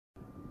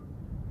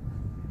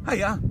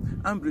Hiya,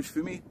 I'm Bruce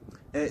Fummey.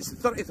 It's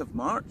the 30th of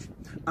March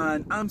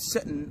and I'm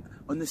sitting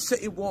on the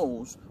city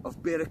walls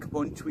of Berwick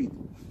upon Tweed.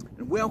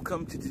 And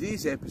welcome to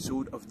today's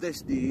episode of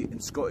This Day in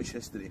Scottish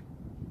History.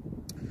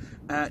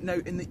 Now,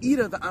 in the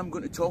era that I'm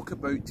going to talk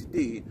about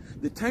today,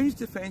 the town's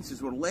defences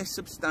were less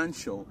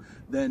substantial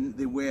than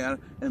they were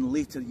in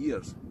later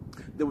years.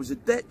 There was a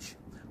ditch,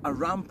 a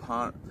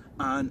rampart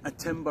and a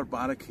timber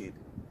barricade.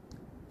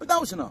 But that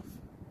was enough.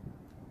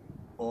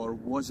 Or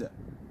was it?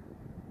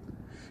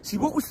 See,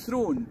 what was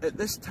thrown at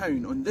this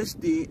town on this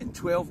day in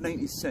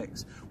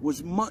 1296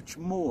 was much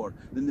more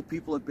than the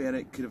people of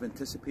Berwick could have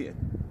anticipated.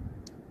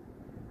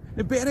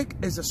 Now, Berwick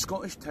is a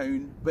Scottish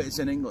town, but it's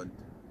in England.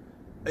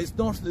 It's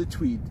north of the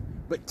Tweed,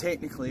 but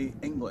technically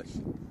English.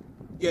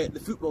 Yet the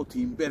football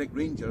team, Berwick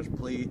Rangers,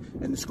 play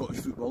in the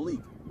Scottish Football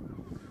League.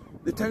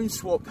 The town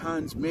swapped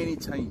hands many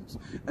times,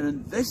 and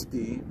on this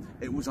day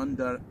it was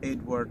under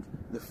Edward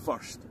I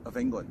of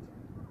England.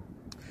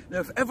 Now,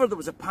 if ever there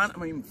was a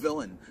pantomime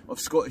villain of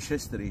Scottish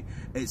history,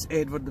 it's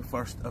Edward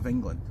I of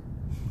England.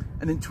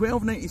 And in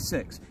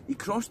 1296, he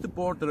crossed the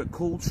border at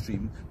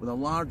Coldstream with a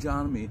large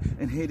army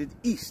and headed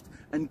east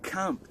and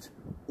camped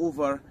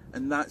over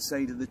on that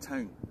side of the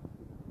town.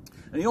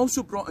 And he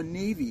also brought a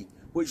navy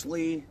which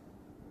lay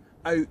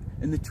out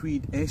in the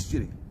Tweed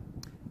estuary.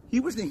 He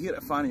wasn't here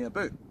to fanny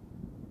about.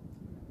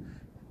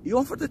 He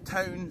offered the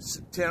town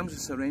terms of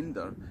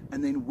surrender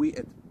and then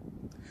waited.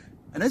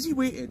 And as he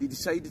waited, he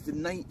decided to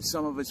knight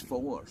some of his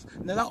followers.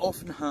 Now, that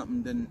often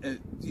happened in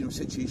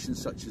situations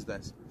such as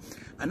this.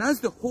 And as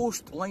the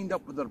host lined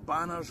up with their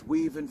banners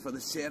waving for the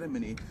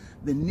ceremony,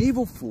 the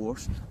naval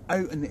force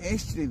out in the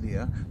estuary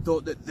there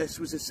thought that this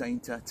was a sign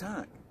to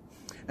attack.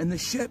 And the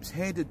ships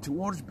headed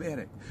towards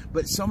Berwick,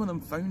 but some of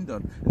them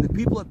foundered, and the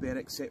people of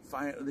Berwick set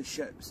fire to the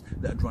ships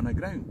that had run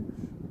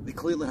aground. They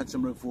clearly had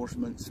some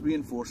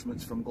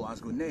reinforcements from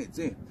Glasgow Neds,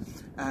 eh?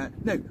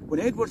 Now,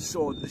 when Edward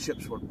saw that the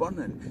ships were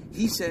burning,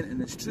 he sent in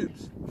his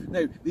troops.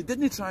 Now, they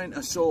didn't try and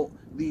assault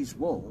these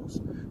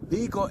walls,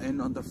 they got in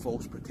under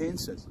false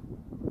pretences.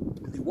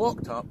 They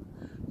walked up,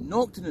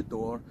 knocked on the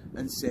door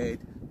and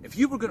said, if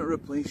you were going to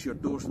replace your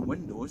doors and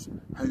windows,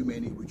 how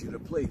many would you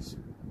replace?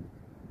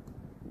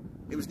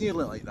 It was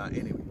nearly like that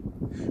anyway.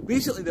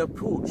 Basically, they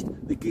approached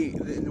the gate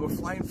and they were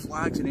flying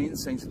flags and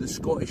ensigns of the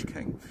Scottish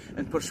King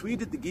and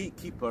persuaded the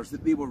gatekeepers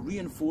that they were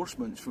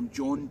reinforcements from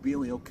John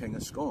Balliol, King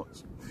of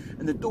Scots.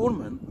 And the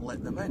doorman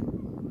let them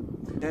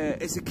in.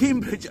 It's the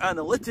Cambridge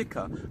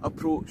Analytica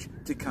approach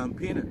to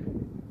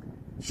campaigning.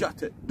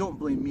 Shut it, don't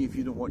blame me if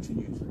you don't watch the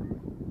news.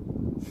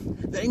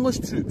 The English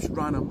troops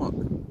ran amok.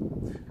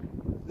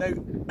 Now,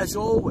 as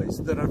always,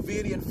 there are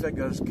varying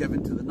figures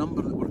given to the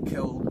number that were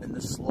killed in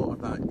the slaughter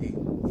that day.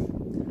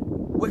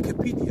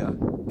 Wikipedia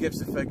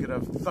gives a figure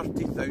of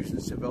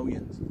 30,000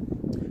 civilians.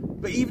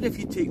 But even if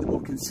you take the more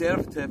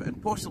conservative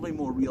and possibly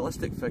more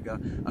realistic figure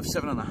of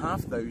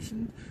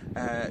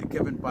 7,500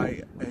 given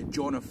by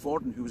John of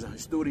Fordon, who was a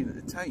historian at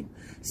the time,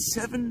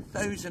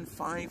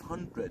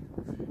 7,500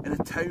 in a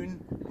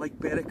town like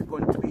Berwick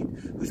upon Tweed,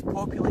 whose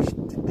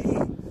population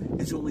today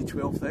is only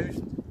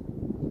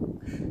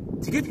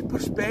 12,000. To give you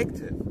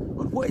perspective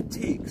on what it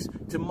takes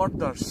to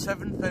murder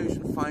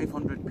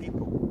 7,500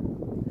 people,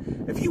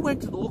 if you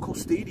went to the local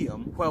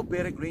stadium while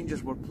Berwick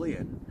Rangers were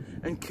playing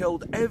and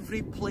killed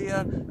every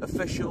player,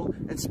 official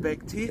and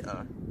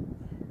spectator,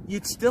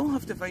 you'd still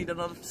have to find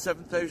another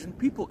 7,000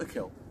 people to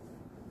kill.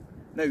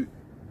 Now,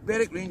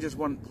 Berwick Rangers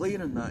weren't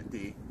playing on that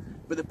day,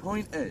 but the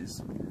point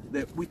is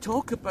that we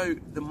talk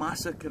about the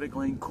massacre of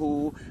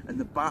Glencoe and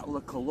the Battle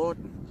of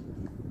Culloden,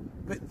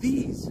 but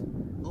these,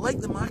 like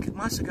the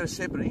massacre of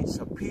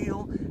Srebrenica,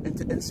 pale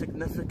into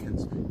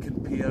insignificance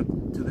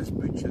compared to this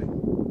butchery.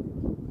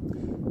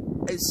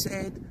 It's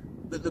said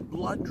that the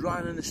blood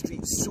ran in the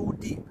streets so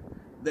deep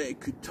that it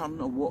could turn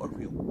a water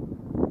wheel.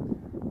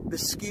 The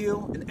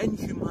scale and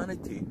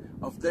inhumanity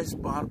of this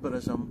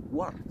barbarism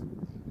worked,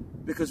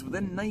 because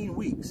within 9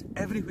 weeks,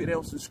 everywhere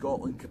else in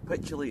Scotland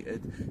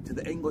capitulated to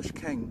the English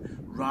king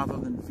rather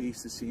than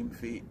face the same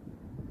fate.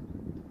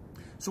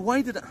 So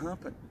why did it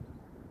happen?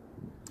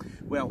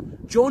 Well,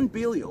 John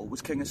Balliol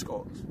was King of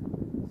Scots,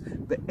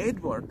 but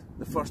Edward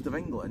I of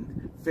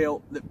England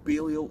felt that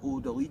Balliol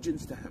owed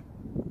allegiance to him.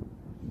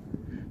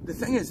 The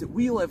thing is that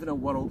we live in a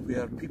world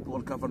where people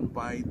are governed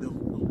by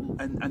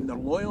and they're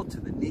loyal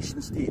to the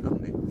nation state,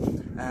 aren't they?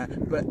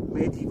 But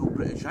medieval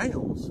British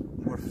Isles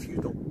were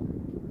feudal.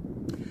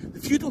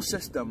 The feudal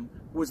system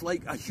was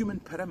like a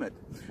human pyramid,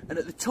 and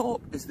at the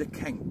top is the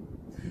king.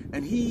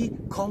 And he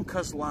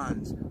conquers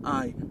lands,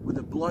 aye, with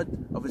the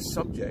blood of his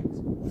subjects.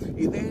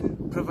 He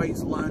then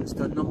provides lands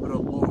to a number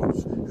of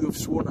lords who have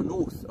sworn an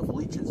oath of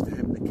allegiance to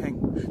him, the king.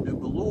 Now,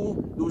 below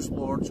those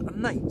lords are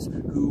knights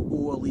who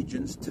owe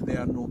allegiance to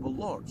their noble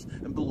lords.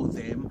 And below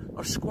them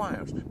are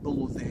squires.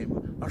 Below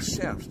them are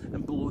serfs.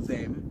 And below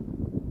them...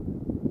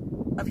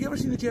 Have you ever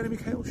seen the Jeremy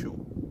Kyle show?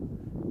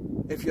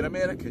 If you're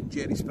American,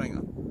 Jerry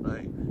Springer,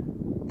 right?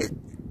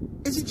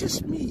 Is it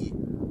just me?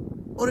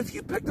 Or if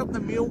you picked up the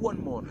mail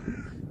one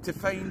morning to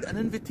find an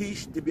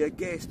invitation to be a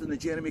guest on the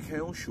Jeremy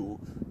Kyle show,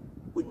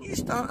 shouldn't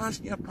you start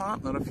asking your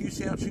partner a few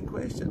searching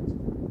questions?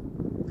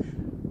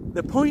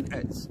 The point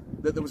is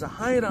that there was a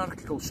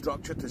hierarchical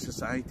structure to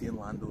society and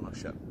land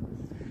ownership,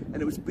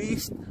 and it was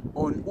based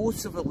on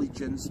oaths of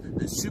allegiance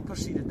that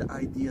superseded the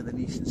idea of the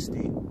nation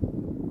state.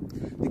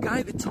 The guy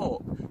at the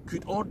top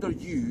could order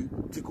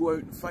you to go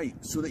out and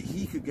fight so that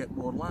he could get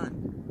more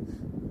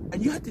land,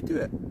 and you had to do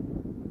it.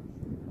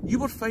 You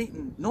were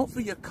fighting not for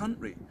your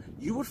country,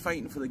 you were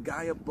fighting for the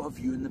guy above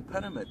you in the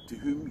pyramid to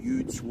whom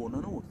you'd sworn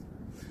an oath,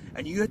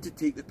 and you had to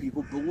take the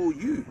people below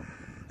you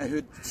who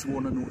had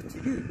sworn an oath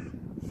to you.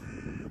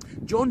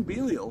 John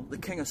Balliol, the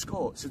King of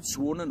Scots, had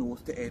sworn an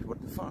oath to Edward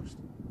I.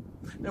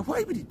 Now,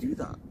 why would he do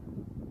that?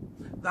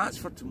 That's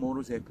for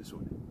tomorrow's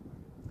episode.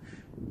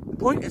 The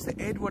point is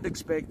that Edward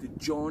expected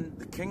John,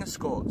 the King of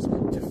Scots,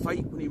 to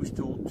fight when he was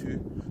told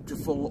to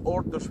follow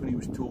orders when he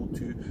was told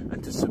to,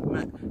 and to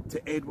submit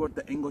to Edward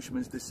the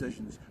Englishman's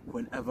decisions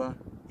whenever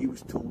he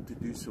was told to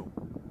do so.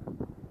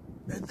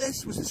 Now,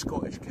 this was the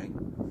Scottish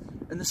king,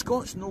 and the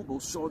Scots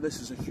nobles saw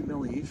this as a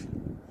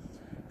humiliation.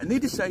 And they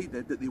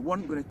decided that they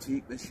weren't going to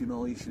take this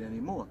humiliation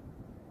anymore.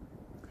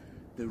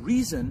 The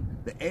reason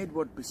that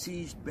Edward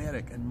besieged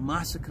Berwick and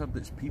massacred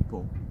its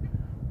people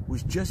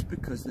was just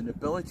because the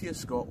nobility of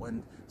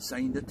Scotland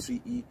signed a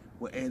treaty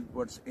with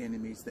Edward's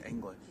enemies, the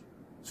English.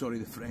 Sorry,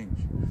 the French.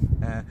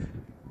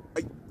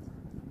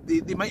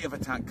 They might have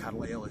attacked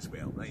Carlisle as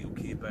well, right,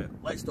 okay, but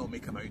let's not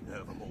make a mountain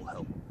out of a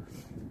molehill.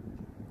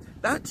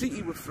 That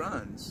treaty with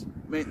France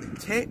meant that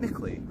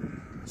technically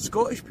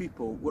Scottish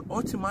people were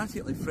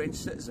automatically French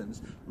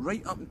citizens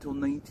right up until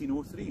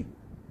 1903.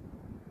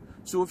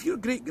 So if your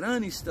great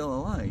granny's still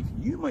alive,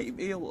 you might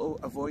be able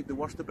to avoid the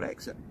worst of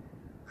Brexit.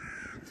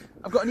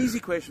 I've got an easy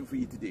question for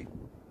you today.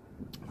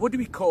 What do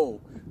we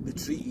call the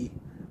treaty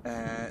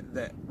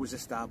that was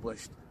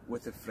established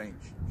with the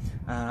French?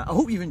 I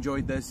hope you've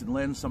enjoyed this and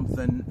learned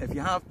something. If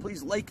you have,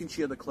 please like and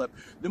share the clip.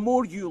 The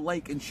more you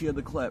like and share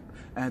the clip,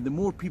 the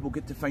more people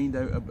get to find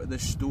out about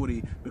this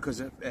story because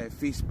of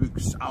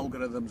Facebook's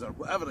algorithms or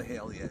whatever the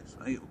hell it is,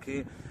 right,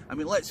 okay? I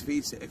mean, let's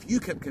face it, if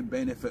UKIP can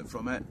benefit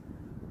from it,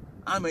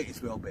 I might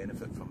as well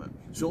benefit from it.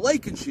 So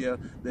like and share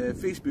the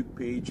Facebook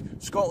page,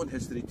 Scotland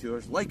History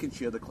Tours, like and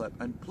share the clip,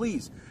 and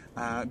please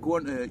go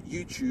onto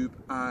YouTube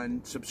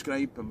and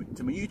subscribe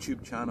to my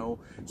YouTube channel,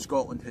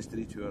 Scotland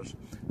History Tours.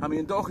 I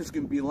mean, Dochas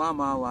can be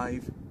Lama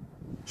Live,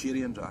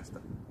 Cheery and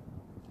Drasta.